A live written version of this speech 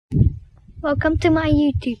Welcome to my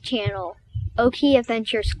YouTube channel, Okie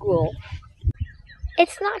Adventure School.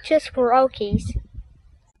 It's not just for Okies.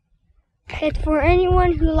 It's for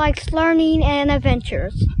anyone who likes learning and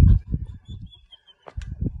adventures.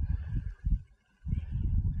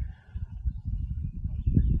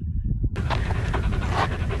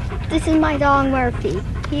 This is my dog Murphy.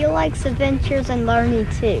 He likes adventures and learning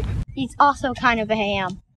too. He's also kind of a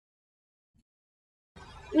ham.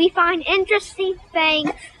 We find interesting things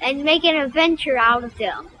and make an adventure out of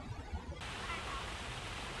them.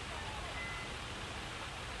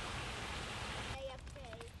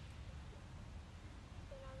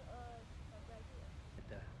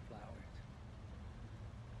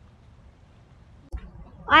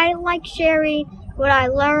 I like sharing what I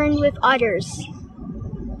learn with others.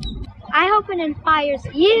 I hope it inspires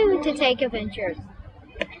you to take adventures.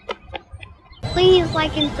 Please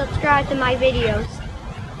like and subscribe to my videos.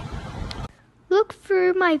 Look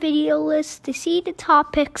through my video list to see the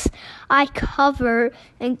topics I cover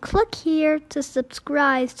and click here to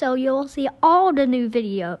subscribe so you'll see all the new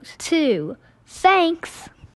videos too. Thanks!